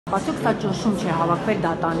Բացի սա ճնշում չէ հավաքվել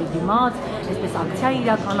դատանի դիմաց, այսպես ակցիա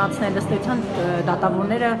իրականացնել, ըստ էության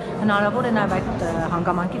դատավորները հնարավոր է նաև այդ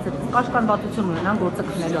հանգամանքից կաշկանդվածություն ունենան գործը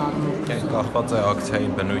քննելու առումով։ Կախված է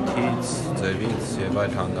ակցիայի բնույթից, ձևից եւ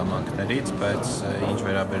այլ հանգամանքներից, բայց ինչ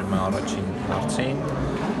վերաբերում է առաջին հարցին,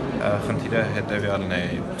 խնդիրը հետևյալն է,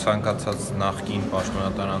 ցանկացած նախկին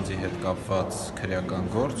պաշտոնատար անձի հետ կապված քրեական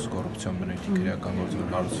գործ, կոռուպցիոն բնույթի քրեական գործ,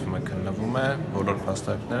 որ հարուցվում է, քննվում է, բոլոր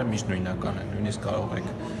փաստարկները միշտ նույնական են, նույնիսկ կարող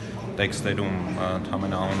եք տեքստերում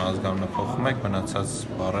ընդհանրապես անուն ազգանունը փոխում եք, մնացած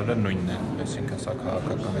բառերը նույնն են, այսինքն սա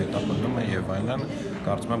քաղաքական հետապնդում է եւ այլն,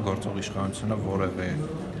 կարծում եմ գործող իշխանությունը որևէ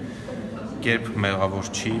կերպ մեղավոր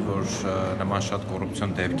չի, որ նման շատ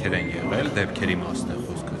կոռուպցիոն դեպքեր են եղել, դեպքերի մասն է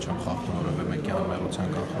խոսքը, չեմ խախտում որևէ մեկի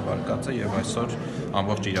անմեղության կանխավարկածը եւ այսօր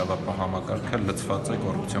ամբողջ իրավապահ համակարգը լցված է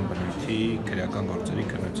կոռուպցիոն բնույթի քրեական գործերի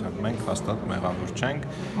քննությամբ։ Մենք հաստատ մեղավոր չենք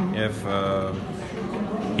եւ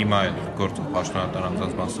հիմա էլ գործող պաշտոնատար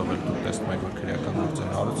անձանց մասով էլ դուք տեսնում եք, որ քրեական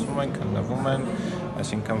գործեր հարուցվում են, քննվում են,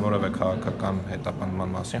 այսինքն որևէ քաղաքական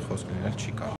հետապնդման մասին խոսք լինել չի կարող։